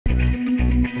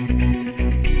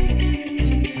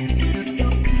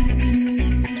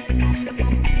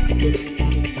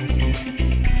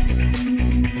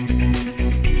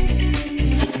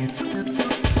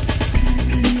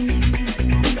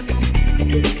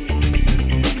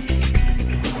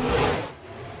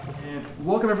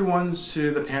Welcome everyone to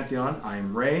the Pantheon.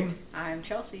 I'm Ray. I'm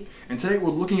Chelsea. And today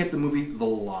we're looking at the movie The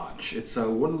Lodge. It's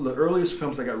one of the earliest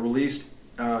films that got released.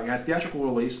 It had theatrical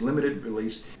release, limited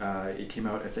release. It came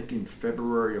out, I think, in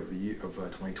February of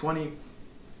 2020.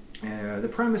 The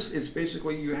premise is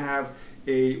basically you have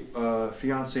a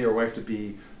fiance or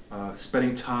wife-to-be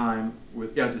spending time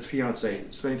with, his fiance,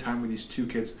 spending time with these two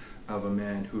kids of a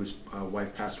man whose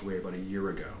wife passed away about a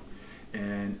year ago.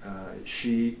 And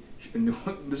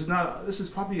this is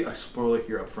probably a spoiler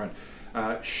here up front.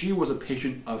 She was a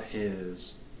patient of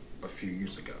his a few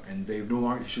years ago, and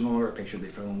she's no longer a patient. They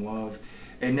fell in love,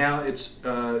 and now it's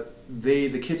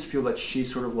the kids feel that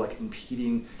she's sort of like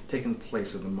taking the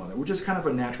place of the mother, which is kind of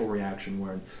a natural reaction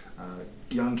when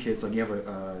young kids, like you have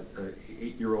a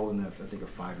 8-year-old and I think a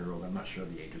 5-year-old. I'm not sure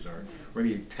the ages are,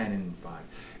 maybe 10 and 5,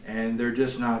 and they're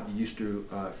just not used to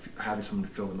having someone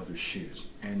fill the mother's shoes.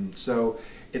 And so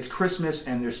it's Christmas,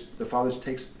 and the father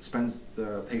takes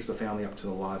the family up to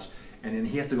the lodge, and then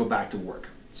he has to go back to work.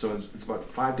 So it's about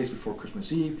 5 days before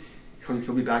Christmas Eve.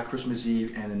 He'll be back Christmas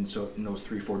Eve, and then so in those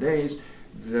 3-4 days,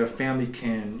 the family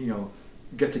can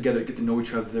get together, get to know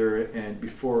each other, and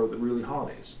before the really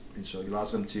holidays. And so it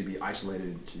allows them to be isolated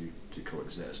and to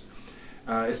coexist.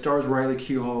 It stars Riley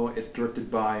Keough. It's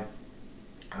directed by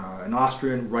an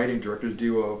Austrian writing directors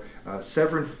duo,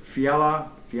 Severin Fiala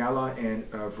and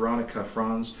Veronica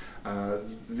Franz.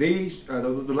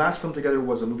 The last film together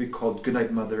was a movie called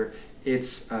Goodnight Mother.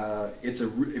 If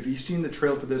you've seen the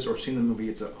trailer for this or seen the movie,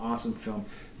 it's an awesome film.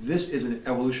 This is an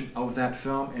evolution of that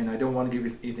film, and I don't want to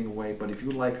give anything away, but if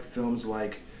you like films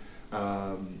like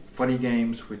Funny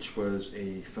Games, which was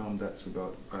a film that's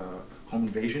about home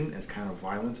invasion, it's kind of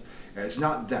violent. It's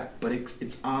not that, but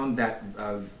it's on that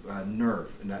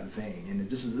nerve in that vein, and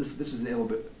this is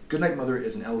Goodnight Mother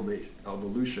is an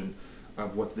evolution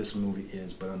of what this movie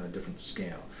is, but on a different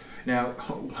scale. Now,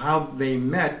 how they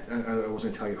met, I was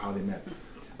going to tell you how they met.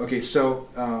 Okay, so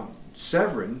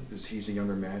Severin, he's a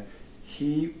younger man,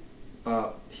 his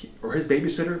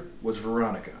babysitter was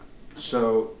Veronica.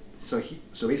 So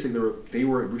basically they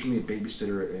were originally a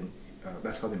babysitter, and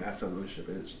that's how the relationship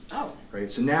is. Oh. Right.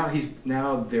 So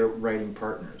now they're writing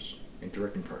partners and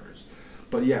directing partners.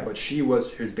 But she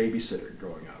was his babysitter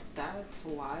growing up. That's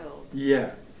wild.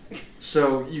 Yeah.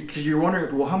 So you're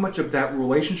wondering, well, how much of that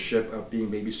relationship of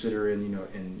being babysitter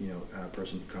and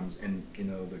person who comes and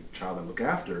the child I look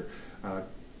after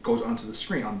goes onto the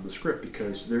screen, onto the script,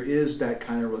 because there is that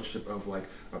kind of relationship of like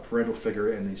a parental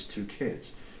figure and these two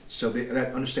kids. So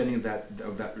that understanding of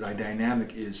that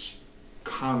dynamic is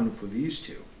common for these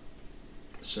two.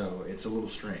 So it's a little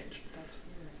strange. That's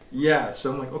weird. Yeah.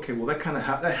 So I'm like, okay, well,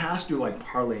 that has to like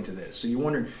parlay into this. So you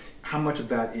wonder how much of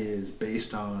that is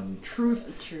based on truth,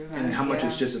 and how much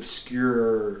is just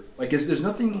obscure. Like, there's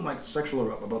nothing like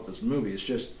sexual about this movie. It's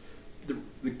just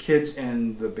the kids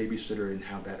and the babysitter, and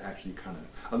how that actually kind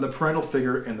of the parental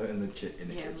figure and the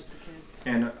kids.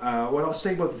 And what I'll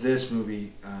say about this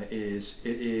movie is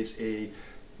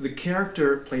the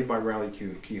character played by Riley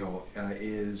Keough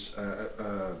is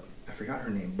I forgot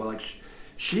her name, but like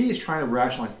she is trying to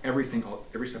rationalize everything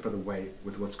every step of the way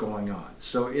with what's going on.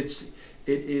 So it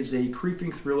is a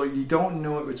creeping thriller. You don't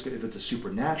know if it's a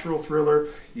supernatural thriller.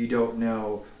 You don't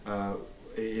know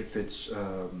if it's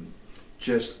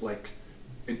just like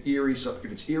if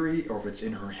it's eerie or if it's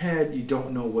in her head. You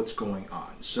don't know what's going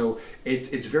on. So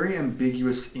it's very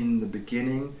ambiguous in the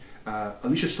beginning.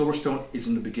 Alicia Silverstone is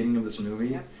in the beginning of this movie,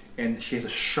 yep. And she has a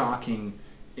shocking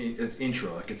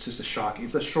intro. Like it's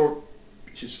a short.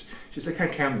 She's a kind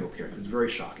of cameo appearance. It's very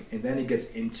shocking, and then it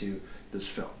gets into this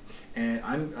film.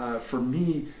 And for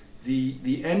me,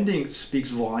 the ending speaks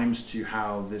volumes to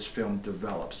how this film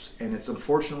develops. And it's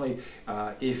unfortunately,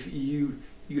 if you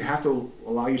have to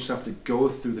allow yourself to go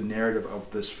through the narrative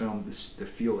of this film to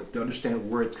feel it, to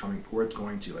understand where it's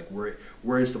going to, like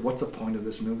what's the point of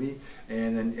this movie,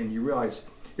 and you realize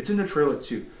it's in the trailer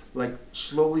too. Like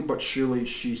slowly but surely,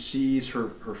 she sees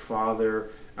her father,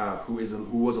 who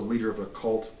was a leader of a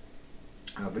cult,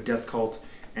 of a death cult,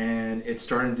 and it's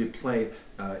starting to play.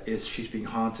 Is she's being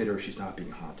haunted or she's not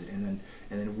being haunted, and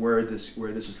then where this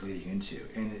is leading into,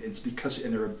 and it's because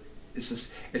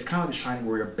it's kind of like The Shining,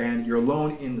 where you're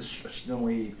alone in the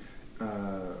snowy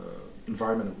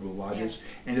environment of the lodges,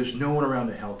 and there's no one around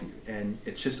to help you, and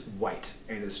it's just white,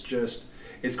 and it's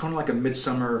kind of like a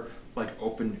midsummer like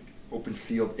open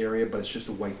field area, but it's just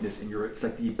a whiteness, and it's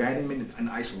like the abandonment and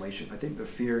isolation. I think the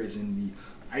fear is in the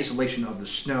isolation of the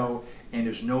snow, and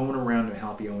there's no one around to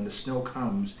help you. And when the snow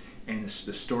comes and the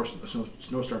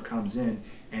snowstorm comes in,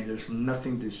 and there's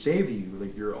nothing to save you,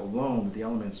 like you're alone with the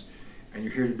elements, and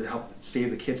you're here to help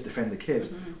save the kids, defend the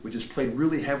kids, which is played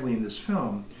really heavily in this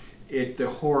film. the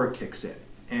horror kicks in,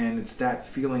 and it's that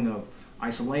feeling of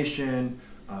isolation,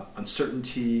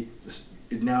 uncertainty.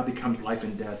 It now becomes life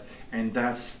and death, and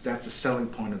that's a selling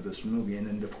point of this movie. And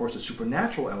then of course the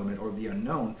supernatural element or the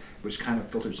unknown, which kind of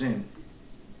filters in,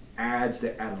 adds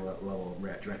the added level of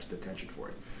ratchet attention for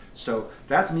it. So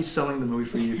that's me selling the movie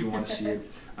for you if you want to see it.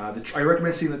 I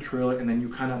recommend seeing the trailer, and then you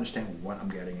kind of understand what I'm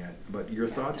getting at. But your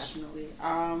thoughts? Definitely.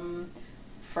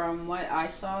 From what I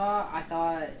saw, I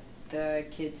thought the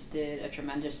kids did a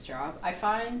tremendous job. I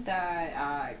find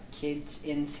that kids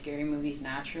in scary movies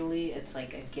naturally, it's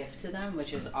like a gift to them,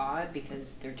 which is odd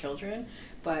because they're children.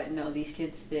 But no, these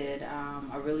kids did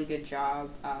a really good job.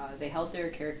 They held their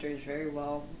characters very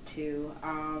well too.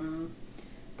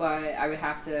 But I would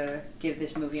have to give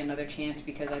this movie another chance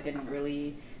because I didn't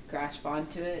really grasp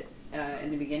onto it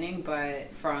in the beginning.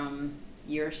 But from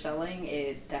your selling,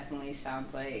 it definitely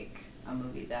sounds like a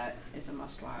movie that is a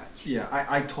must-watch. Yeah,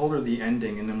 I told her the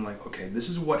ending, and I'm like, okay, this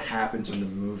is what happens in the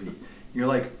movie. You're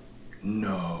like,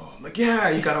 no. I'm like, yeah,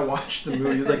 you gotta watch the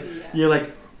movie. It's like, yeah. You're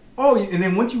like, oh, and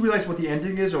then once you realize what the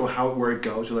ending is or where it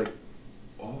goes, you're like,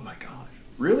 oh my gosh,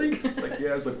 really? Like,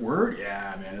 yeah, it's like, word?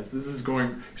 Yeah, man, this is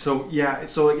going. So yeah,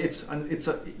 so like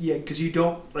yeah, because you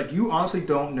don't, like, you honestly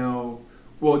don't know.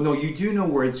 Well, no, you do know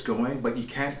where it's going, but you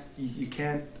can't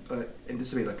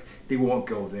anticipate, like, they won't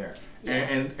go there. Yeah.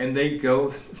 And they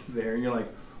go there, and you're like,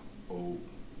 oh.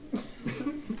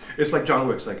 It's like John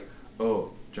Wick's like,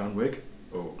 oh, John Wick?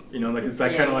 Oh. You know, like, it's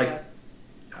that kind of like,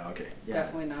 oh, okay. Yeah.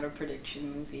 Definitely not a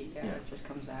prediction movie. Yeah, it just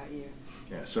comes at you.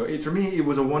 Yeah, so for me,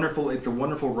 it's a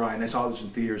wonderful ride, and I saw this in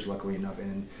theaters, luckily enough,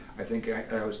 and I think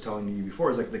I was telling you before,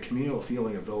 it's like the communal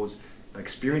feeling of those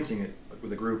experiencing it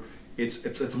with a group,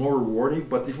 it's more rewarding,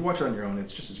 but if you watch it on your own,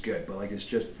 it's just as good, but like, it's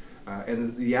just,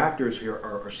 and the actors here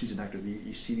are seasoned actors.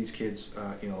 You see these kids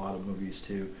in a lot of movies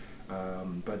too,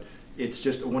 but it's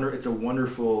just it's a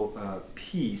wonderful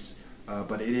piece.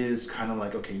 But it is kind of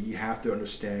like, okay, you have to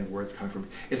understand where it's coming from.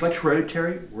 It's like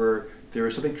Hereditary, where there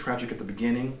is something tragic at the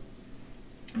beginning,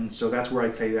 and so that's where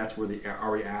I'd say that's where the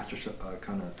Ari Aster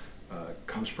kind of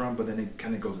comes from. But then it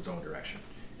kind of goes its own direction.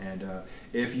 And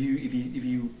if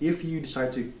you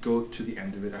decide to go to the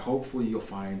end of it, hopefully you'll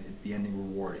find the ending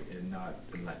rewarding and not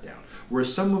let down.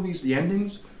 Whereas some movies, the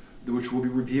endings, which we'll be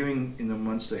reviewing in the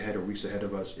months ahead or weeks ahead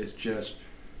of us, it's just,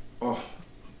 oh,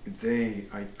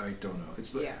 I don't know.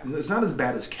 It's not as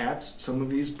bad as Cats, some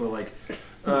movies, but like.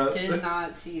 Did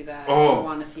not see that. Oh. I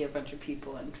want to see a bunch of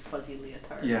people in fuzzy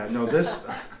leotards. Yeah, no, this.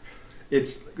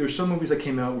 There's some movies that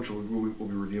came out which we'll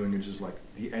be reviewing. It's just like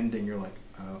the ending. You're like.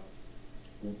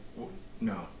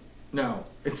 No,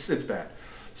 it's bad.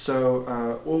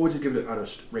 So, what would you give it out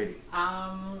of rating?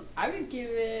 I would give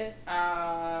it,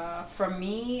 from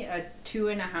me, a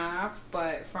 2.5,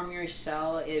 but from your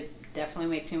sell, it definitely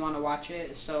makes me want to watch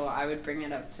it, so I would bring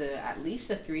it up to at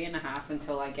least a 3.5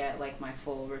 until I get, like, my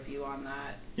full review on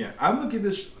that. Yeah, I'm going to give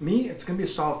this, it's going to be a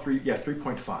solid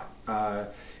 3.5.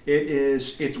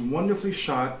 It's wonderfully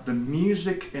shot. The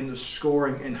music and the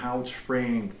scoring and how it's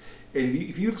framed,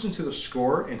 if you listen to the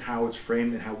score and how it's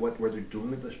framed and where they're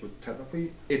doing with this,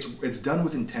 technically, it's done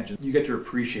with intention. You get to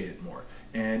appreciate it more,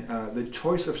 and the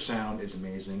choice of sound is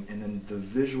amazing, and then the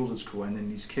visuals is cool, and then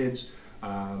these kids,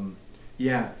 I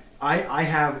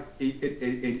have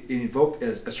it invoked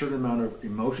a certain amount of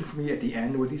emotion for me at the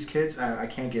end with these kids. I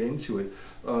can't get into it,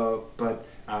 but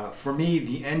for me,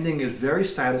 the ending is very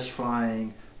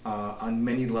satisfying. On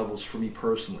many levels for me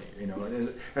personally, you know,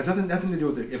 it has nothing to do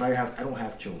with it. If I don't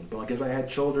have children, but like if I had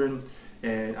children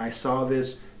and I saw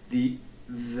this, the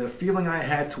feeling I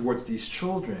had towards these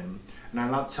children, and I'm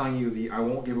not telling you I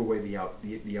won't give away the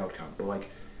outcome, but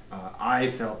like I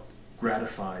felt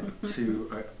gratified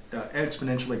to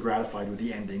exponentially gratified with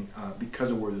the ending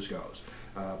because of where this goes.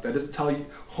 That doesn't tell you.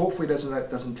 Hopefully, that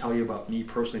doesn't tell you about me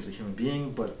personally as a human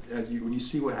being. But when you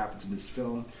see what happens in this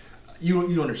film.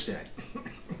 You understand.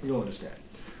 You'll understand.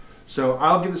 So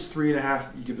I'll give this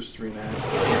 3.5. You give this 3.5.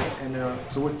 And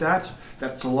so with that,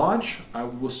 that's the launch. I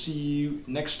will see you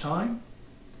next time.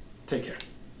 Take care.